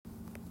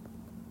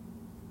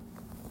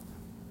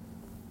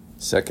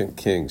2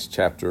 Kings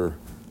chapter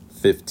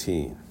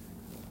 15.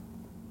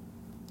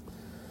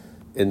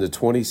 In the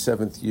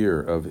 27th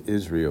year of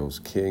Israel's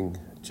king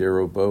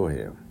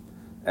Jeroboam,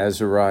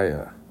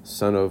 Azariah,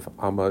 son of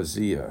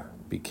Amaziah,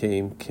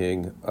 became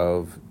king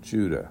of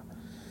Judah.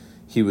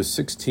 He was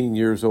 16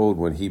 years old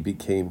when he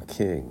became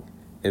king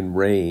and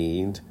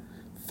reigned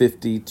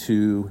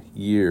 52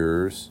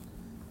 years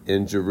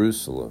in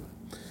Jerusalem.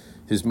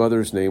 His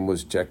mother's name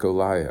was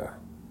Jecholiah,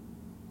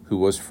 who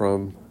was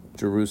from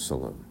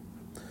Jerusalem.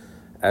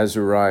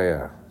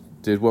 Azariah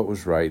did what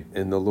was right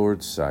in the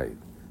Lord's sight,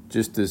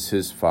 just as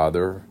his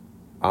father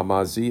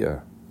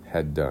Amaziah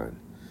had done.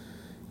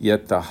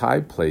 Yet the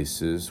high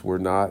places were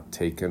not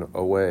taken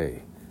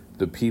away.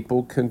 The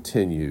people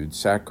continued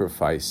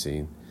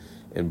sacrificing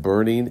and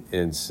burning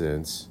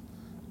incense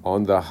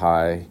on the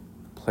high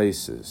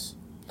places.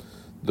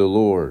 The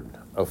Lord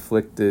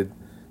afflicted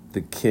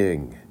the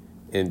king,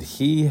 and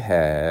he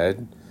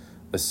had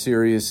a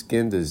serious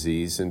skin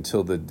disease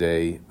until the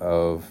day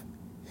of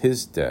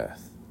his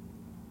death.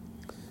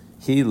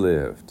 He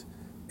lived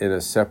in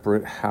a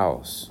separate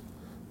house,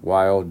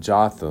 while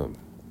Jotham,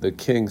 the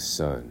king's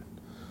son,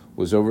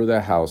 was over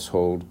the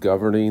household,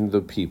 governing the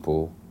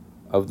people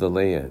of the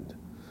land.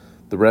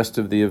 The rest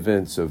of the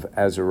events of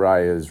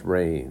Azariah's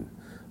reign,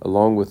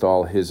 along with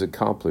all his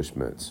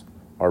accomplishments,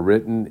 are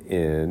written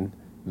in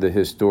the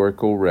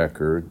historical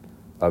record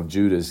of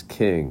Judah's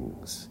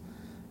kings.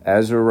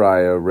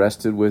 Azariah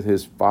rested with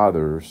his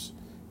fathers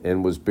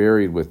and was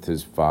buried with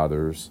his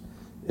fathers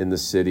in the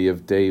city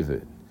of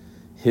David.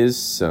 His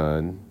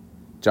son,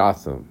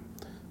 Jotham,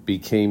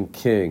 became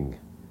king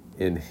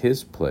in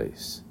his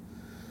place.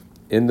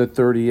 In the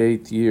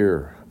 38th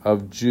year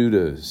of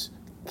Judah's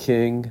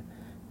king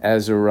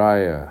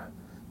Azariah,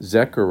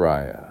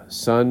 Zechariah,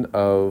 son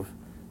of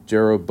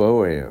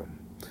Jeroboam,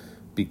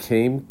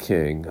 became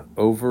king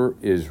over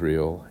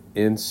Israel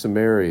in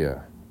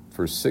Samaria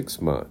for 6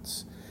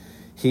 months.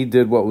 He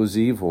did what was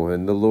evil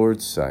in the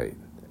Lord's sight,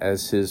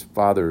 as his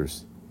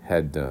fathers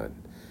had done.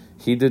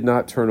 He did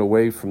not turn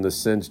away from the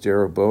sins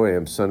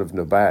Jeroboam, son of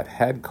Nebat,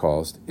 had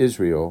caused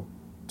Israel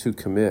to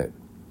commit.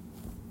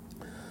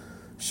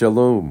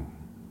 Shallum,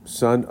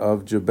 son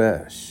of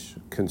Jabesh,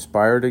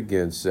 conspired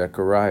against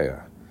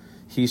Zechariah.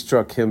 He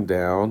struck him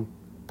down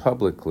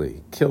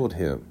publicly, killed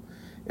him,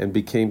 and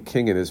became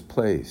king in his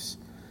place.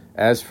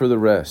 As for the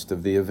rest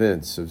of the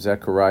events of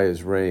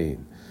Zechariah's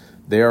reign,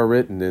 they are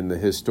written in the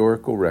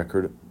historical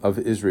record of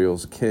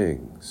Israel's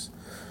kings.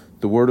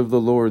 The word of the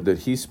Lord that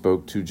he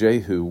spoke to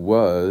Jehu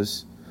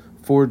was,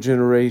 4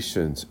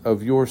 generations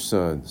of your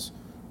sons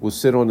will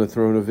sit on the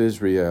throne of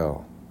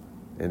Israel.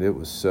 And it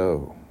was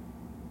so.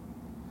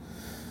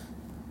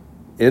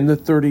 In the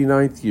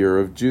 39th year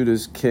of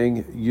Judah's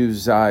king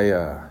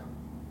Uzziah,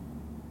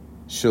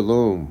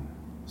 Shallum,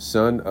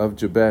 son of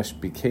Jabesh,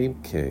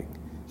 became king.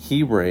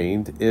 He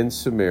reigned in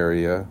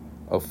Samaria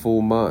a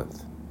full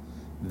month.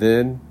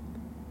 Then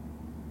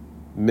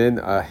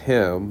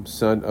Menahem,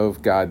 son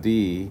of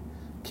Gadi,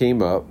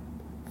 came up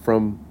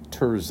from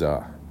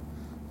Tirzah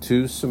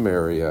to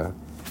Samaria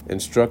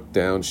and struck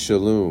down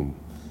Shallum,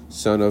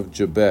 son of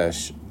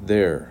Jabesh,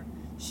 there.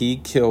 He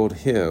killed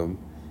him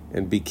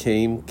and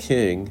became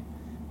king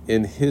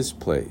in his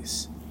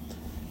place.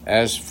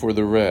 As for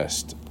the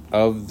rest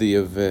of the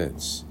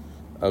events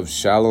of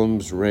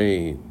Shallum's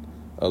reign,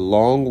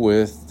 along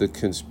with the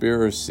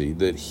conspiracy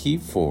that he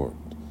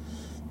formed,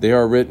 they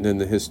are written in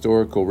the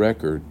historical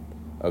record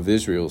of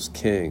Israel's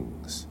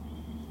kings.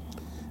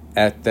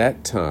 At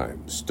that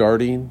time,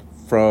 starting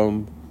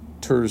from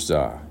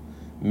Tirzah,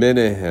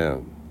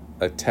 Menahem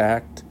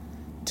attacked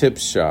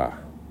Tipshah,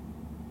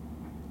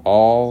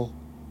 all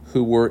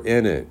who were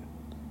in it,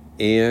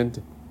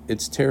 and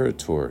its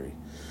territory,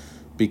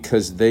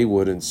 because they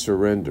wouldn't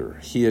surrender.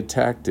 He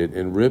attacked it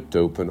and ripped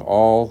open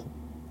all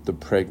the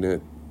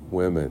pregnant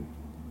women.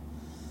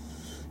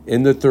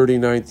 In the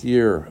 39th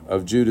year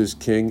of Judah's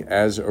king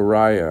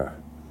Azariah,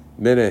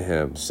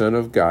 Menahem, son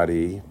of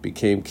Gadi,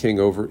 became king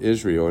over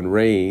Israel and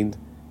reigned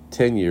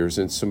 10 years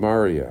in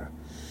Samaria.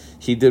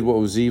 He did what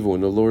was evil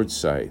in the Lord's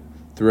sight.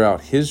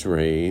 Throughout his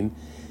reign,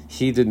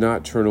 he did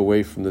not turn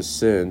away from the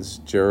sins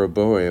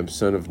Jeroboam,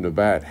 son of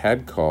Nebat,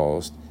 had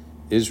caused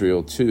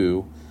Israel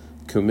to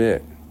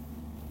commit.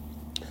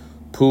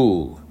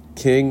 Pul,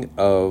 king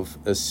of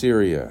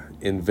Assyria,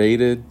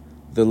 invaded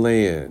the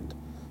land.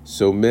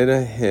 So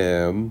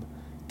Menahem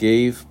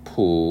gave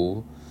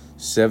Pul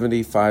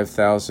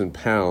 75,000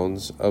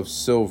 pounds of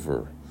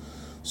silver,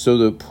 so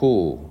that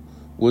Pul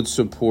would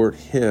support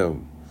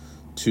him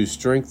to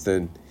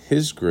strengthen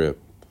his grip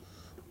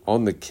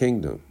on the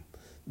kingdom.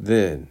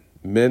 Then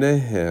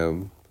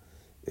Menahem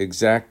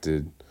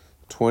exacted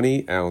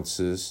 20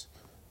 ounces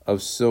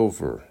of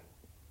silver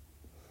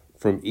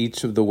from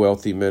each of the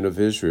wealthy men of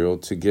Israel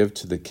to give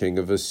to the king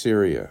of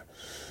Assyria.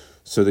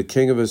 So the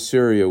king of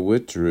Assyria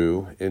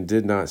withdrew and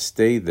did not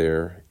stay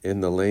there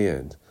in the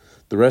land.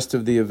 The rest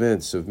of the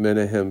events of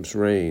Menahem's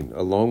reign,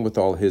 along with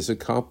all his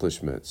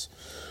accomplishments,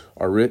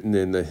 are written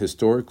in the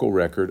historical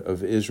record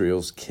of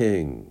Israel's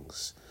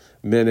kings.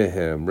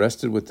 Menahem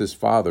rested with his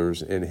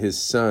fathers, and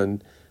his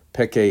son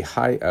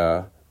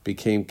Pekahiah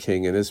became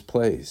king in his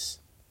place.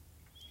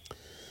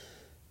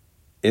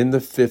 In the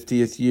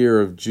 50th year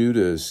of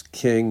Judah's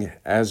king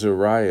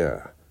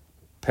Azariah,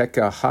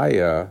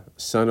 Pekahiah,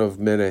 son of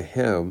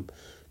Menahem,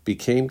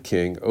 became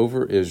king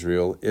over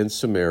Israel in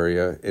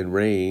Samaria and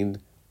reigned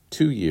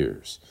 2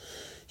 years.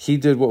 He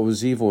did what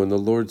was evil in the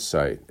Lord's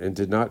sight and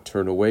did not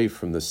turn away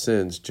from the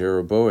sins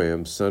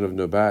Jeroboam, son of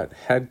Nebat,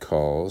 had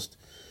caused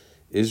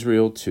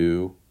Israel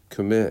to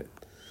commit.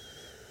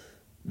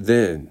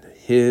 Then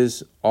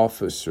his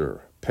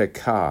officer,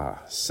 Pekah,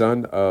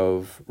 son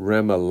of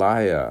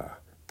Remaliah,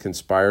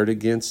 conspired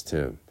against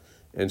him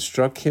and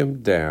struck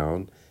him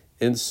down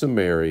in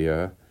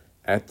Samaria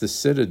at the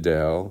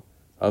citadel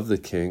of the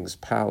king's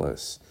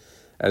palace,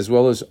 as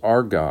well as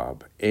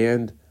Argob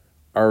and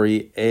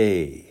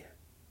Arieh.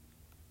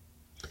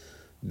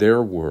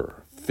 There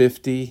were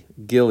 50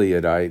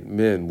 Gileadite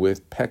men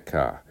with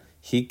Pekah.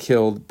 He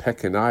killed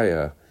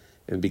Pekahiah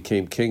and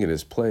became king in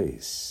his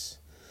place.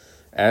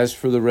 As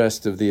for the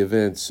rest of the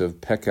events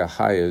of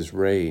Pekahiah's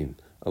reign,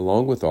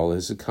 along with all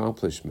his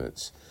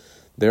accomplishments,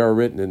 they are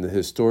written in the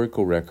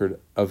historical record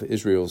of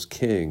Israel's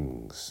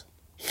kings.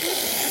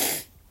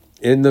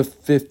 In the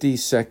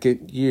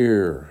 52nd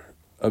year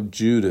of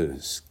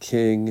Judah's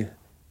king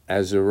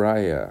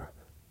Azariah,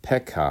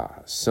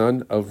 Pekah,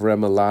 son of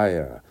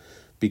Remaliah,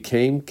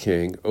 became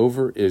king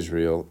over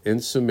Israel in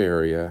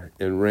Samaria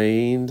and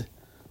reigned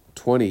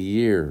 20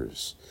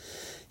 years.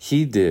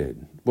 He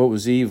did what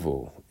was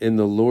evil in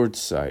the Lord's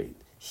sight.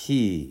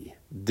 He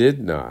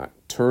did not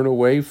turn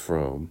away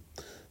from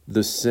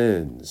the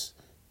sins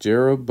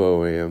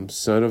Jeroboam,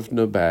 son of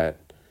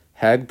Nebat,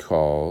 had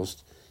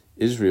caused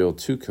Israel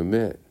to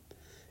commit.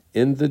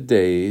 In the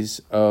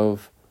days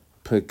of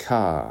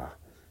Pekah,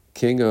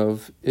 king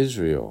of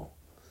Israel,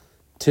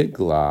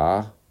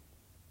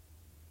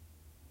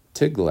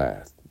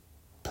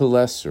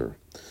 Tiglath-Pileser,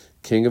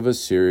 king of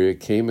Assyria,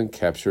 came and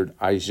captured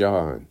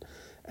Ijon,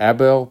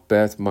 Abel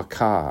Beth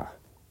Makkah,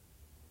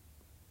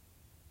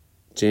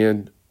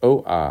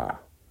 Janoah,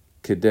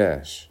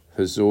 Kadesh,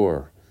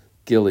 Hazor,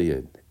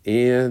 Gilead,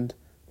 and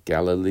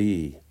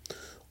Galilee,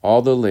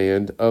 all the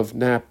land of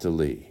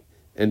Naphtali,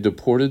 and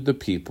deported the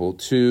people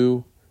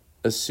to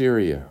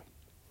Assyria.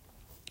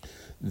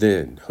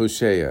 Then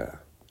Hosea,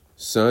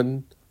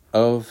 son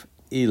of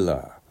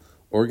Elah,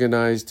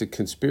 organized a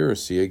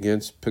conspiracy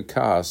against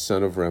Pekah,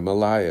 son of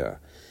Remaliah.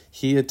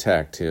 He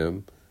attacked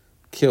him,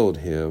 killed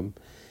him,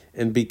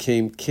 and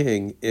became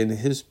king in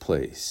his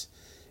place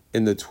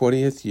in the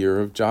 20th year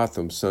of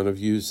Jotham, son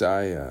of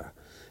Uzziah.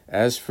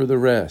 As for the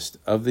rest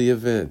of the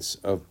events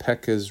of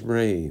Pekah's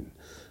reign,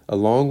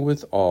 along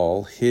with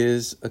all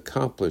his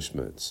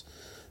accomplishments,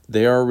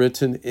 they are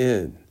written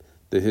in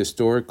the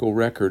historical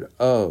record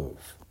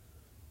of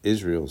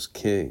Israel's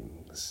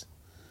kings.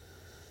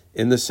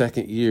 In the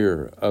 2nd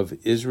year of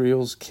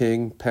Israel's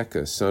king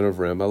Pekah, son of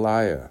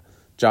Remaliah,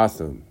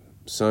 Jotham,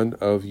 son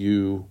of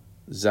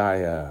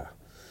Uzziah,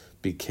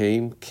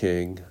 became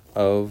king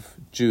of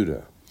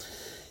Judah.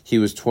 He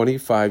was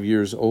 25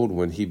 years old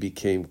when he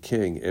became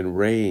king and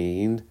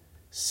reigned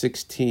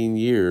 16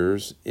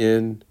 years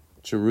in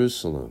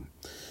Jerusalem.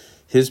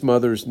 His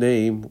mother's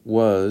name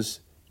was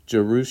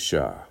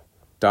Jerusha,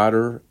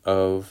 daughter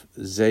of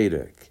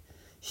Zadok.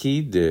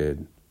 He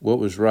did what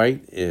was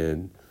right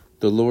in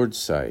the Lord's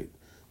sight,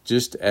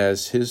 just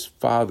as his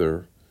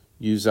father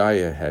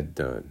Uzziah had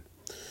done.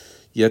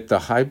 Yet the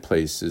high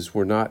places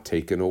were not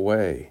taken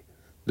away.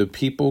 The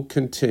people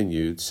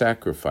continued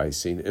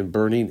sacrificing and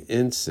burning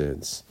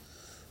incense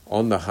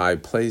on the high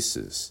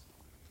places.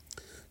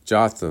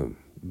 Jotham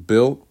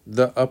built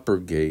the upper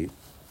gate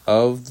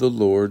of the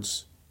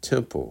Lord's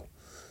temple.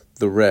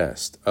 The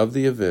rest of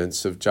the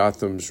events of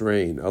Jotham's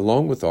reign,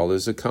 along with all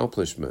his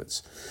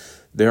accomplishments,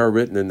 they are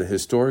written in the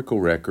historical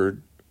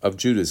record of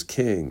Judah's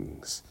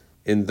kings.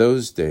 In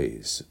those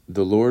days,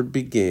 the Lord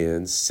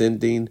began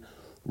sending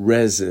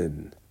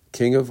Rezin,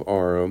 king of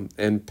Aram,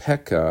 and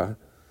Pekah,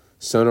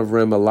 son of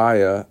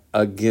Remaliah,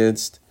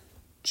 against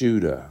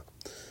Judah.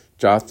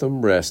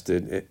 Jotham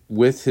rested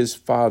with his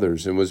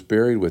fathers and was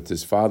buried with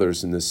his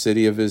fathers in the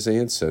city of his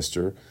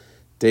ancestor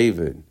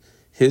David.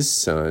 His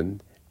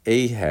son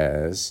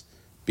Ahaz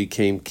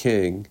became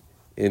king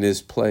in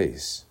his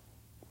place.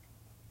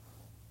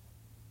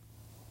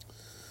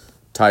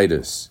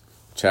 Titus,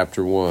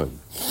 chapter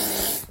 1.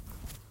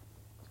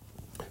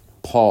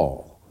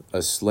 Paul,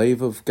 a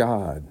slave of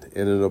God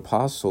and an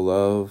apostle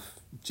of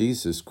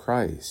Jesus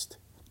Christ,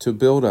 to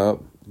build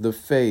up the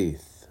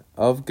faith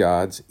of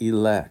God's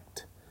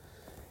elect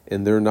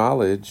in their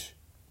knowledge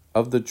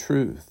of the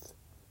truth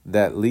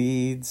that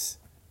leads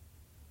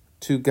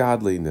to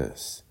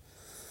godliness,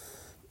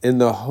 in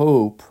the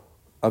hope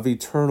of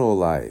eternal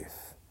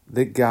life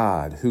that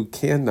God, who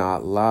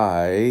cannot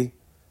lie,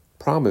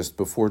 promised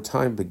before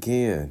time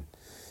began.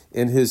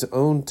 In his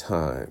own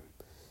time,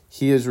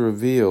 he has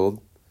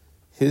revealed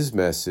his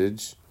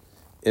message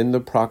in the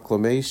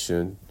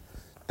proclamation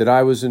that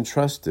I was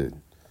entrusted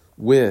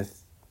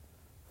with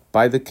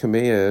by the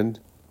command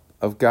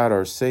of God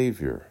our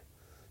Savior.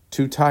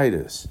 To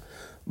Titus,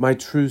 my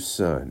true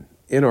son,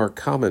 in our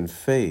common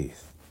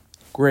faith,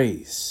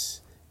 grace,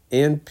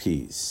 and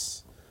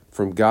peace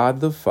from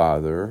God the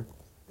Father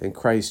and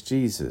Christ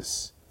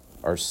Jesus,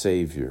 our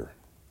Savior.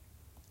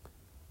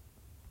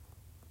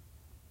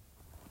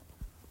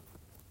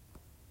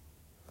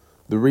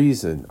 The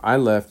reason I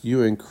left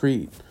you in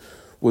Crete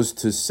was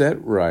to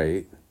set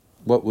right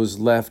what was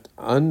left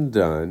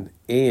undone,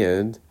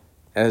 and,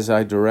 as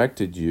I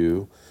directed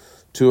you,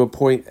 to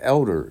appoint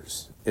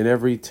elders in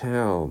every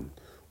town,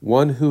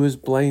 one who is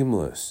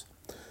blameless,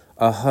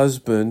 a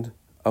husband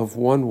of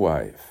one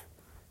wife,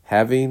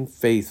 having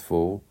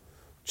faithful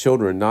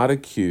children not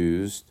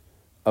accused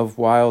of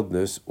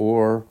wildness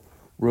or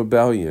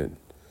rebellion.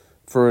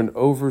 For an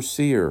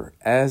overseer,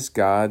 as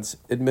God's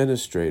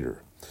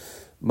administrator,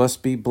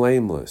 must be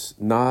blameless,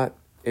 not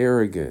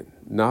arrogant,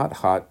 not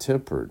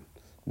hot-tempered,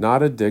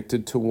 not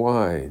addicted to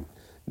wine,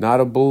 not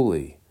a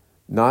bully,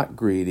 not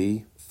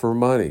greedy for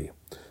money,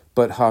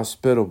 but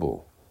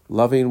hospitable,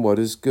 loving what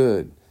is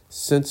good,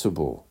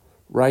 sensible,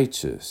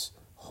 righteous,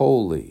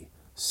 holy,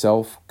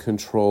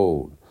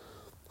 self-controlled,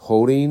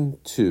 holding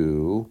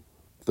to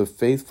the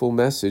faithful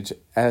message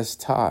as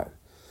taught,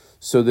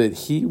 so that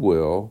he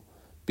will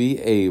be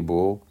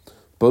able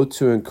both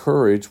to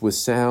encourage with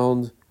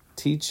sound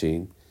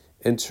teaching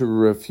and to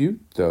refute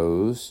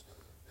those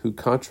who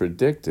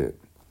contradict it.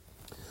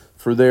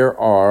 For there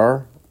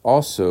are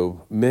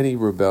also many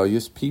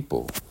rebellious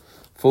people,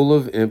 full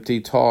of empty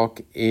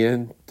talk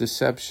and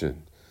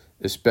deception,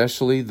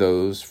 especially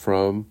those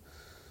from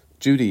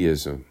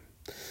Judaism.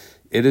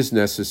 It is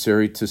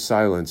necessary to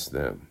silence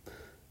them.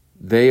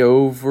 They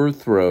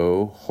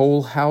overthrow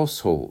whole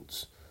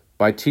households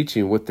by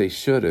teaching what they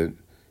shouldn't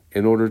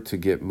in order to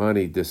get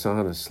money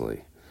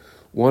dishonestly.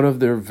 One of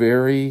their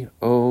very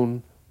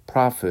own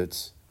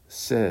prophets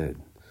said,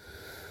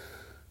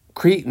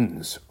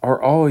 "Cretans are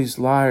always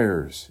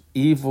liars,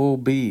 evil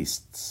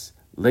beasts,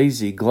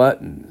 lazy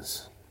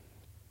gluttons."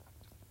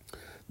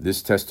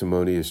 This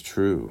testimony is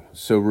true,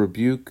 so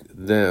rebuke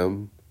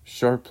them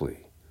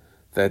sharply,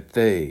 that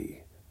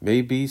they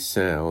may be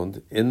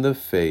sound in the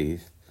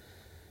faith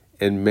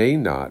and may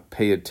not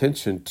pay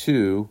attention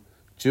to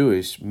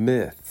Jewish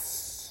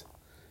myths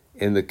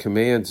and the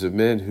commands of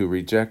men who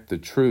reject the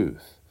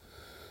truth.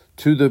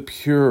 To the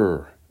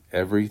pure,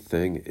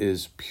 everything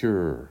is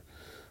pure,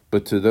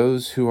 but to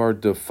those who are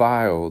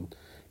defiled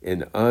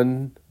and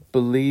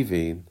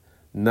unbelieving,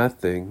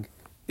 nothing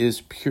is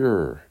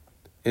pure.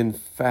 In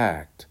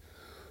fact,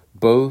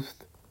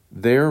 both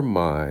their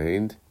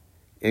mind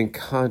and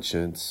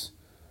conscience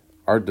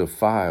are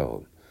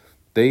defiled.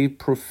 They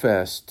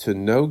profess to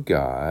know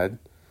God,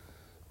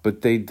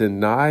 but they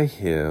deny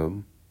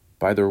Him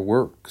by their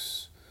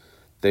works.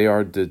 They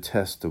are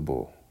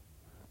detestable,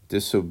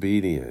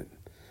 disobedient,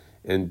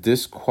 and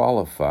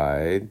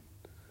disqualified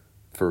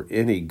for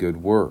any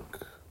good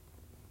work.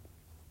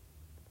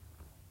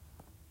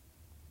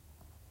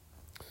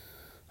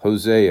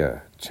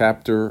 Hosea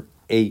chapter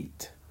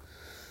 8.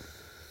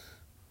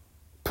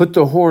 Put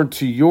the horn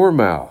to your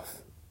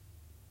mouth.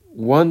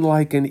 One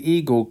like an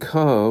eagle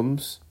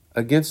comes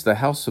against the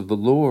house of the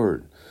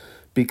Lord,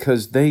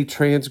 because they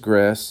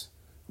transgress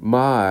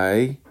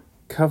my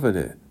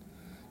covenant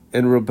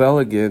and rebel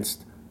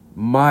against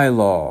my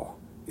law.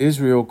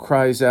 Israel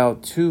cries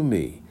out to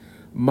me,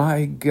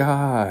 "My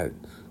God,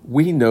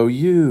 we know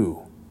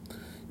you."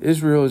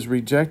 Israel has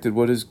rejected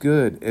what is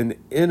good. An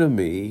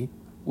enemy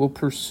will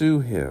pursue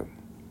him.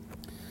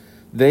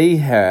 They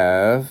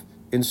have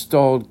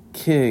installed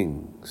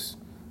kings,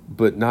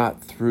 but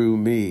not through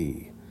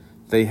me.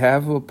 They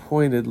have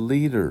appointed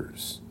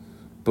leaders,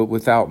 but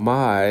without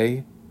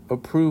my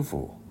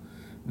approval.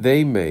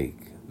 They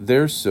make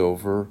their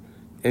silver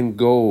and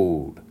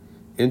gold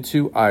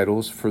into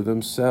idols for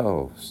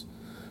themselves,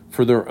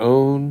 for their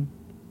own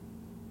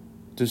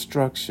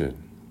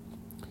destruction.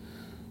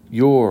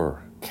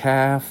 Your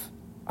calf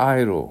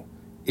idol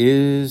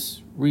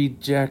is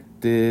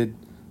rejected,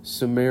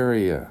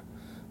 Samaria.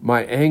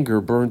 My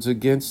anger burns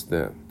against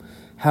them.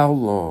 How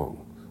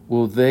long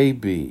will they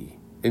be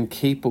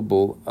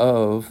incapable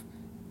of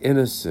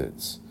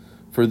innocence?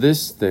 For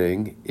this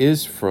thing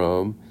is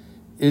from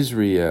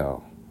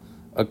Israel.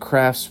 A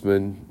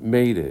craftsman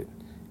made it,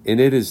 and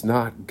it is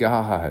not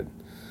God.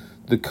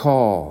 The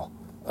call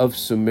of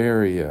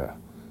Samaria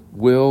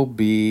will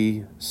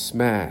be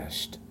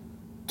smashed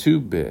to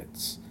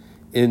bits.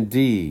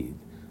 Indeed,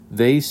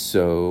 they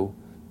sow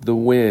the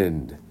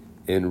wind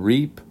and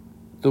reap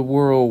the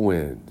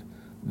whirlwind.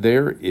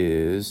 There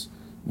is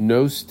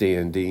no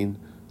standing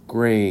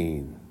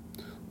grain.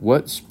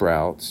 What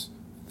sprouts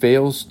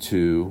fails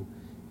to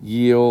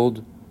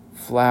yield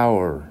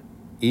flour.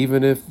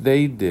 Even if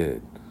they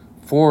did,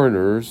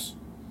 foreigners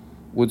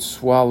would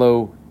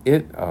swallow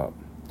it up.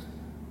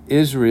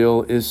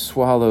 Israel is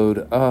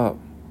swallowed up.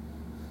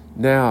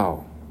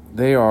 Now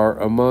they are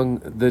among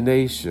the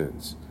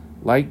nations,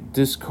 like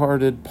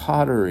discarded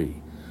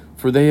pottery,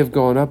 for they have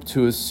gone up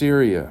to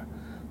Assyria,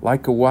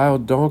 like a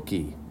wild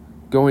donkey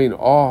going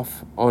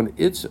off on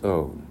its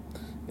own.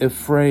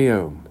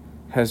 Ephraim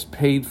has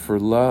paid for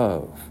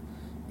love,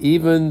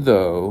 even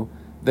though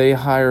They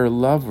hire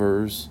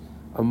lovers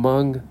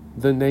among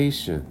the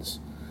nations.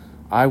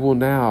 I will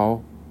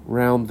now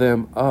round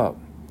them up,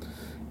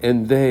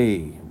 and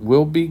they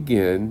will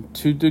begin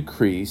to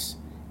decrease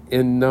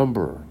in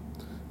number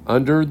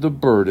under the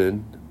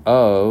burden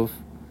of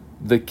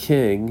the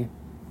king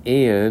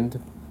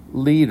and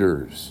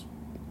leaders.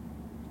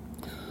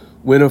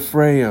 When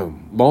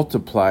Ephraim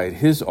multiplied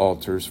his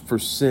altars for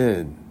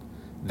sin,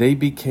 they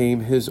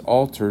became his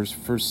altars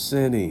for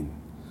sinning.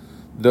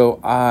 Though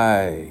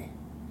I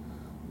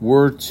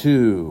were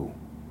to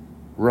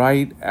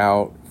write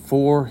out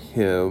for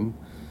him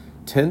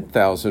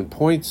 10,000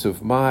 points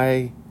of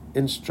my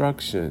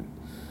instruction,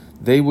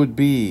 they would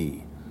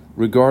be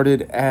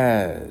regarded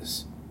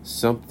as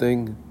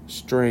something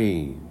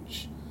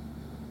strange.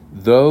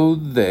 Though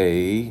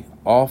they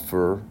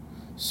offer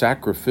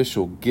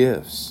sacrificial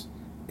gifts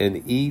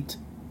and eat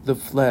the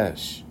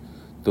flesh,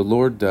 the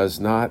Lord does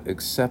not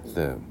accept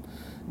them.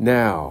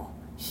 Now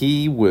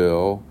he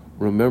will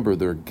remember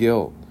their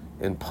guilt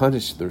and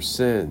punish their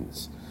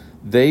sins.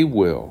 They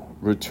will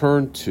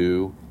return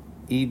to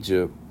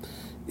Egypt.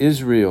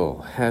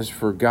 Israel has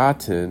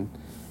forgotten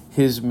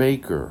his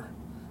maker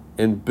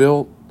and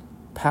built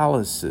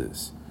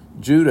palaces.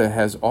 Judah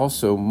has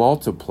also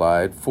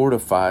multiplied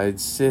fortified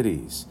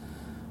cities.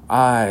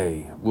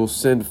 I will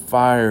send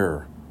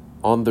fire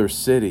on their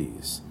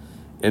cities,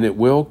 and it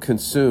will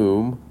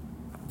consume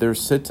their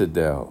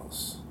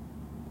citadels.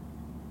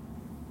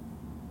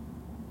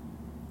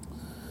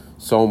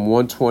 Psalm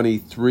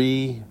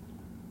 123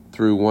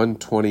 through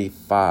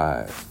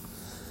 125.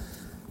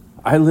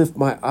 I lift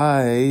my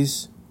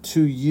eyes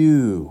to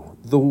you,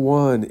 the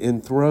one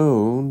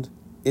enthroned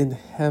in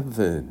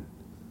heaven.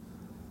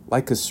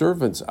 Like a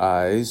servant's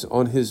eyes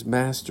on his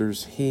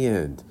master's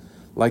hand,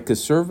 like a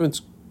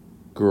servant's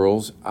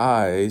girl's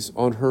eyes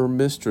on her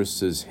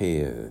mistress's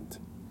hand.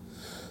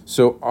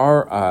 So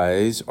our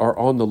eyes are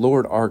on the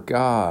Lord our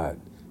God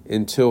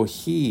until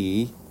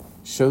he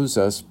shows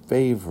us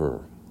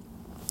favor.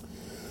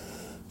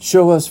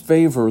 Show us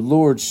favor,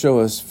 Lord, show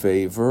us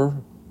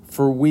favor,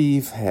 for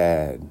we've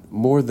had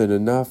more than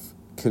enough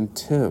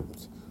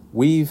contempt.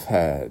 We've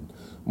had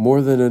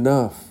more than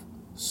enough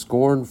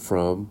scorn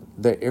from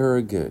the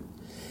arrogant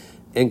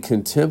and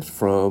contempt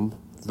from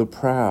the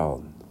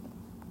proud.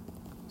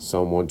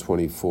 Psalm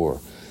 124.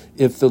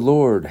 If the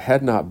Lord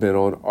had not been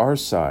on our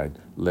side,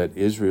 let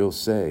Israel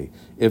say,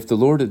 if the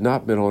Lord had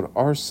not been on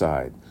our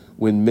side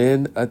when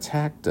men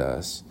attacked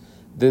us,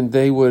 then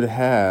they would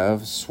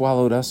have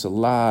swallowed us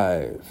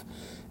alive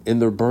in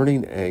their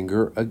burning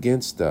anger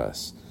against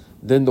us.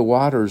 Then the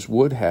waters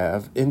would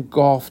have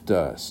engulfed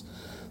us.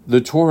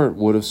 The torrent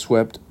would have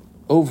swept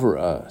over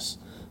us.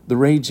 The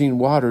raging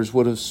waters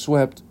would have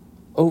swept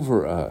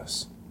over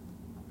us.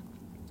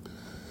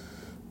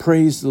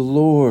 Praise the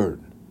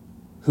Lord,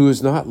 who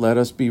has not let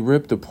us be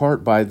ripped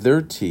apart by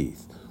their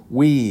teeth.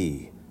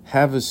 We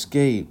have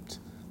escaped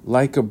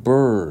like a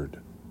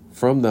bird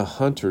from the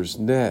hunter's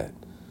net.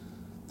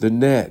 The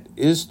net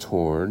is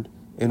torn,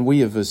 and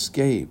we have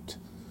escaped.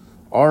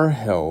 Our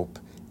help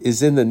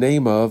is in the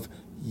name of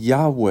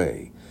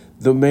Yahweh,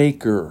 the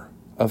maker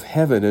of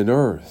heaven and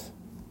earth.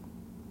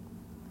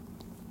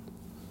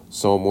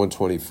 Psalm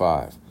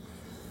 125.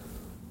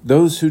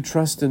 Those who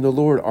trust in the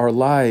Lord are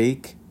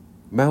like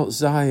Mount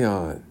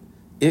Zion.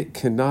 It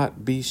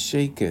cannot be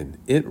shaken.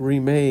 It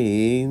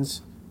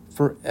remains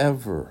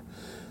forever.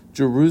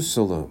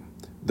 Jerusalem,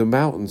 the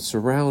mountains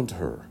surround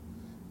her,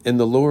 and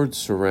the Lord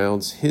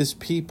surrounds his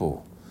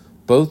people,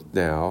 both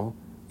now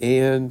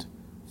and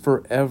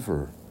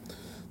forever.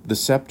 The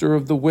scepter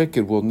of the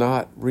wicked will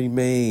not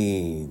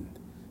remain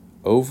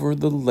over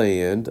the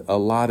land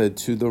allotted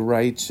to the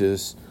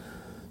righteous,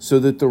 so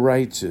that the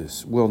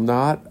righteous will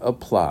not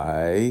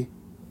apply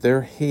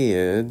their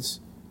hands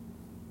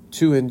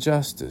to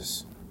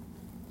injustice.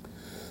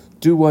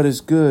 Do what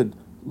is good,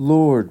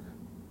 Lord,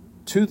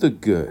 to the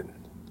good,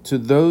 to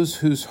those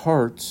whose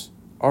hearts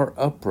are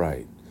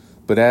upright.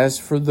 But as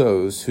for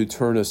those who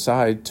turn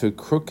aside to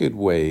crooked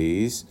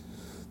ways,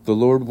 the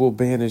Lord will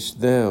banish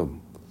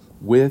them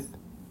with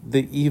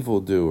the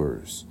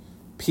evildoers.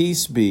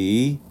 Peace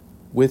be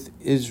with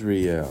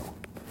Israel.